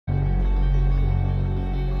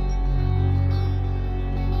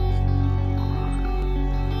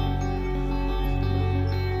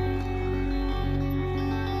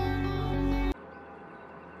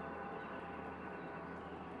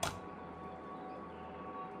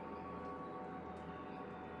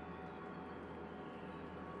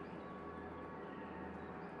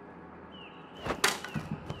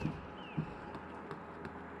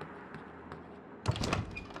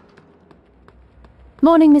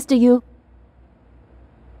Morning, Mr. Yu.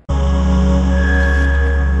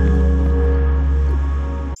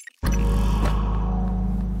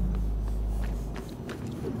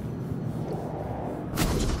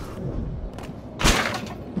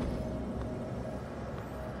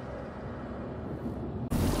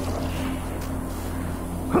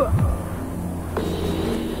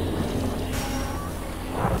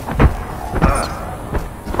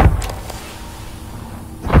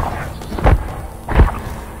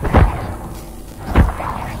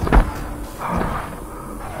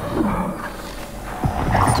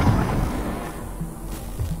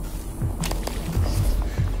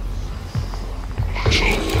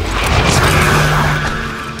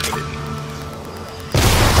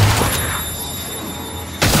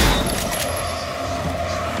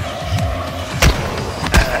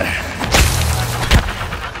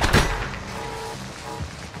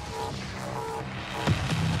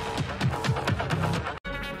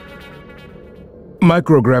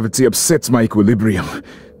 Microgravity upsets my equilibrium.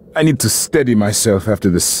 I need to steady myself after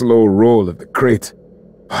the slow roll of the crate.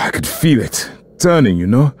 I could feel it, turning, you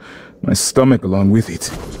know? My stomach along with it.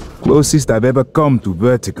 Closest I've ever come to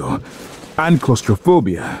vertigo. And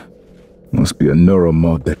claustrophobia. Must be a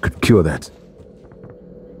neuromod that could cure that.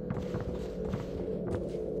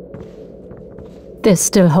 There's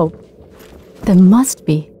still hope. There must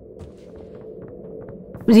be.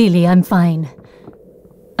 Really, I'm fine.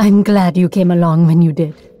 I'm glad you came along when you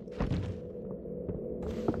did.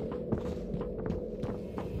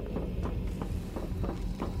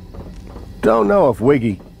 Don't know if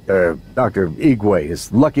Dr. Igwe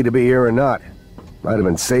is lucky to be here or not. Might have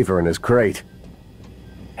been safer in his crate.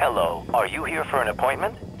 Hello, are you here for an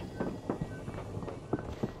appointment?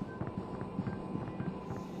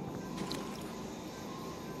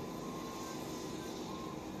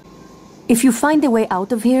 If you find a way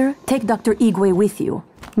out of here, take Dr. Igwe with you.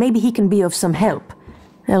 Maybe he can be of some help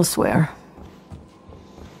elsewhere.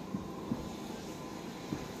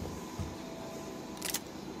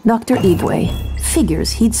 Dr. Igwe.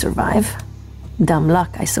 Figures he'd survive. Dumb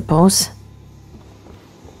luck, I suppose.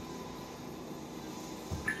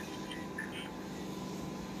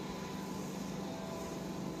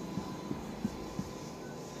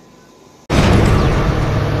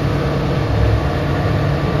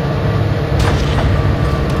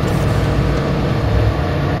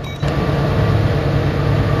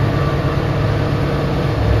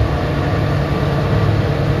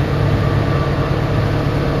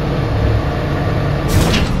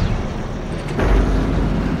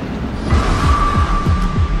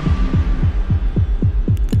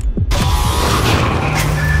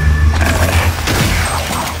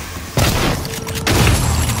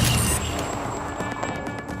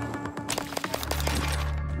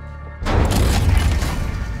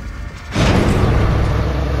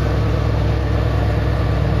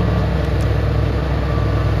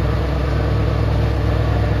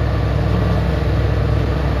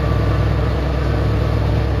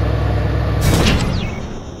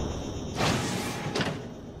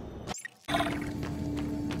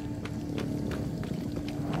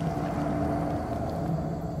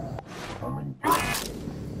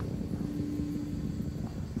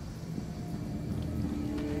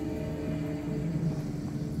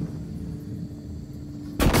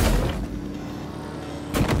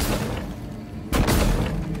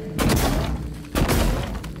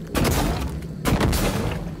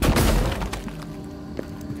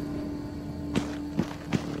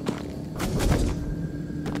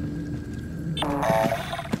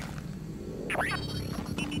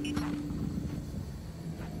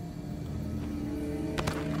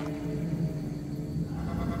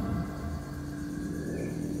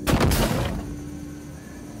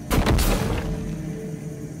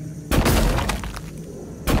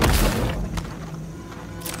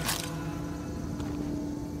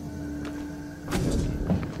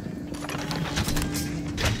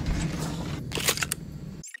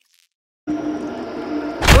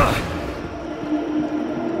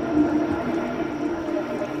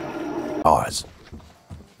 Ours.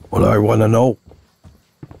 What I want to know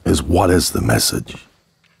is what is the message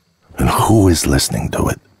and who is listening to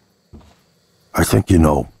it. I think you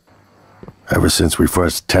know. Ever since we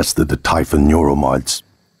first tested the Typhon neuromods,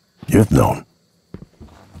 you've known.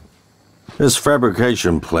 This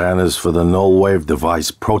fabrication plan is for the null-wave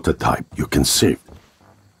device prototype you conceived.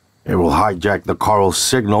 It will hijack the coral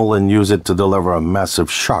signal and use it to deliver a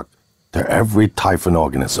massive shock to every Typhon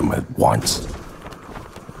organism at once.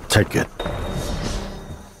 Take it.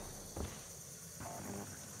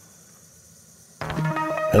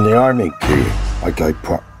 And the army key, like I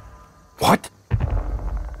What?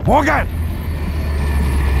 Morgan!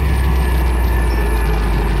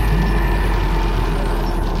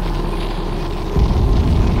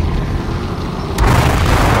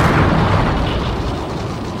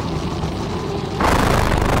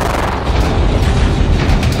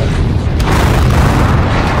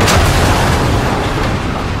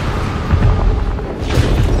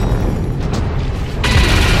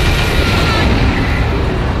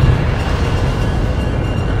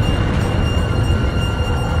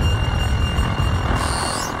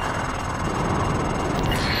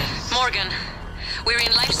 We're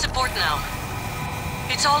in life support now.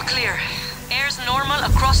 It's all clear. Air's normal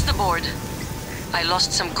across the board. I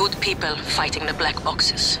lost some good people fighting the black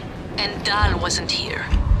boxes. And Dahl wasn't here.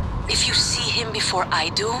 If you see him before I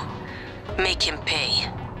do, make him pay.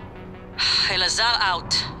 Elazar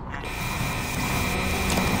out.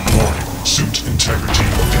 Warning, suit integrity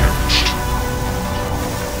damaged.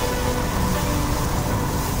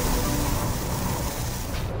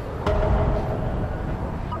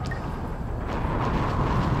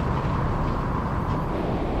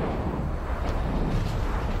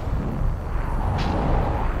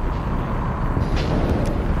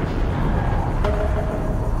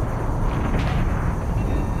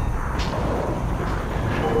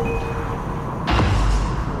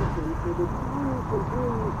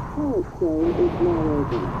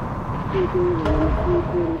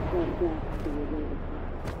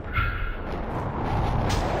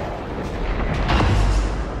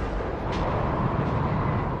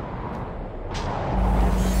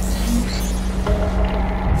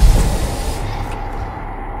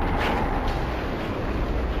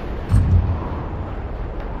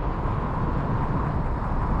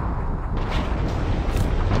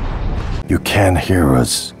 You can hear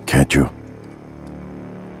us, can't you?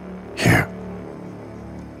 Here.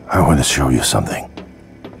 I want to show you something.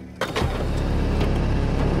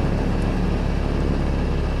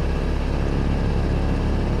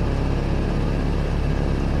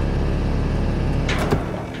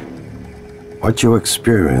 What you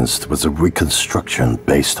experienced was a reconstruction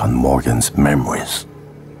based on Morgan's memories.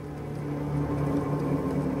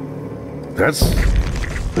 This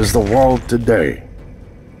is the world today.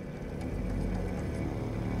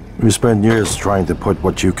 We spent years trying to put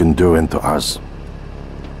what you can do into us.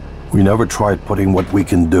 We never tried putting what we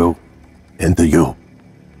can do into you.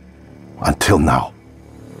 Until now.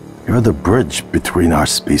 You're the bridge between our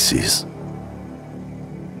species.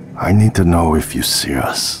 I need to know if you see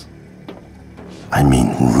us. I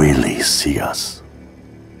mean, really see us.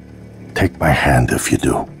 Take my hand if you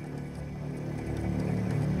do.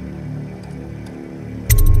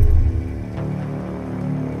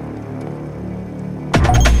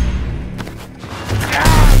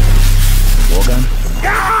 Morgan?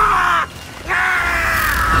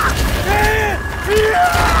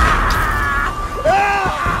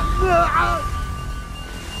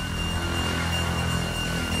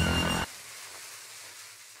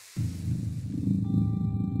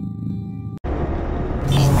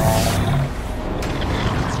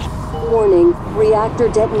 Warning, reactor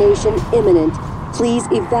detonation imminent. Please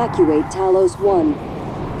evacuate Talos 1.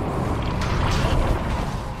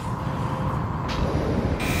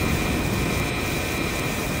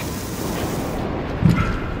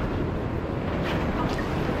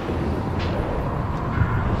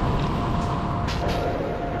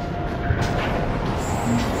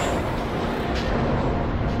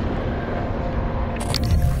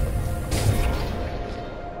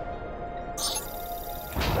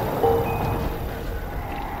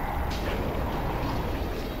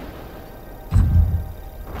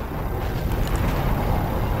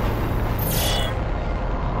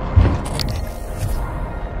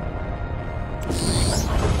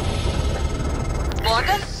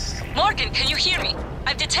 Morgan, can you hear me?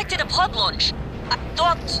 I've detected a pod launch. I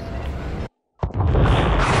thought...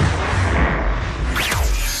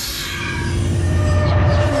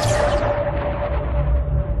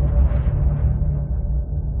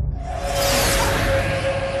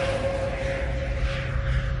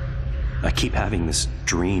 I keep having this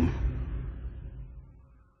dream.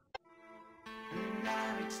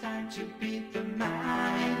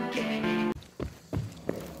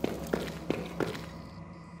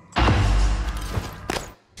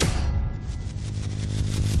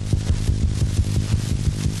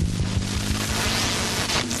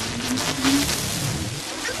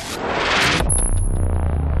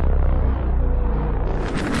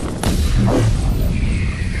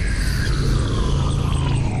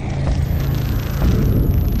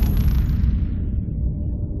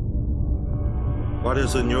 What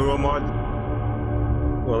is a neuromod?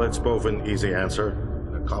 Well, it's both an easy answer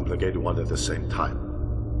and a complicated one at the same time.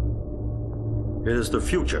 It is the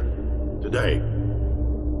future, today.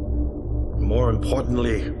 More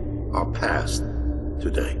importantly, our past,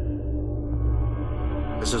 today.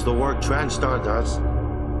 This is the work TranStar does.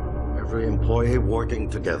 Every employee working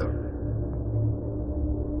together.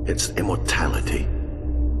 It's immortality,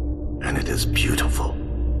 and it is beautiful.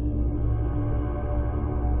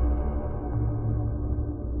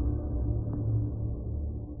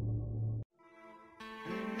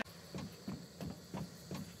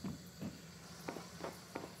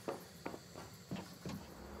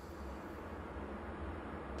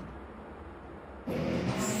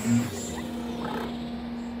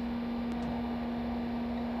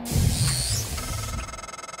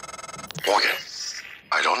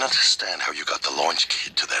 understand how you got the launch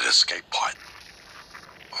key to that escape pod.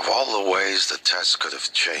 Of all the ways the test could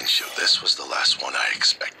have changed you, this was the last one I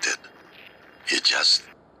expected. You just...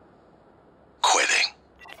 quitting.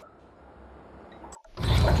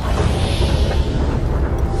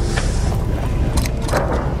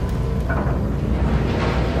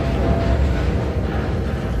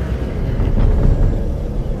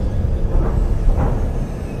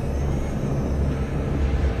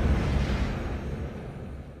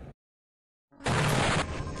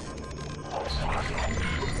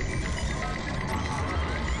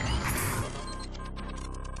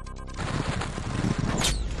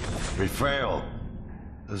 We failed.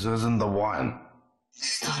 This isn't the one.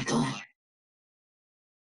 Start over.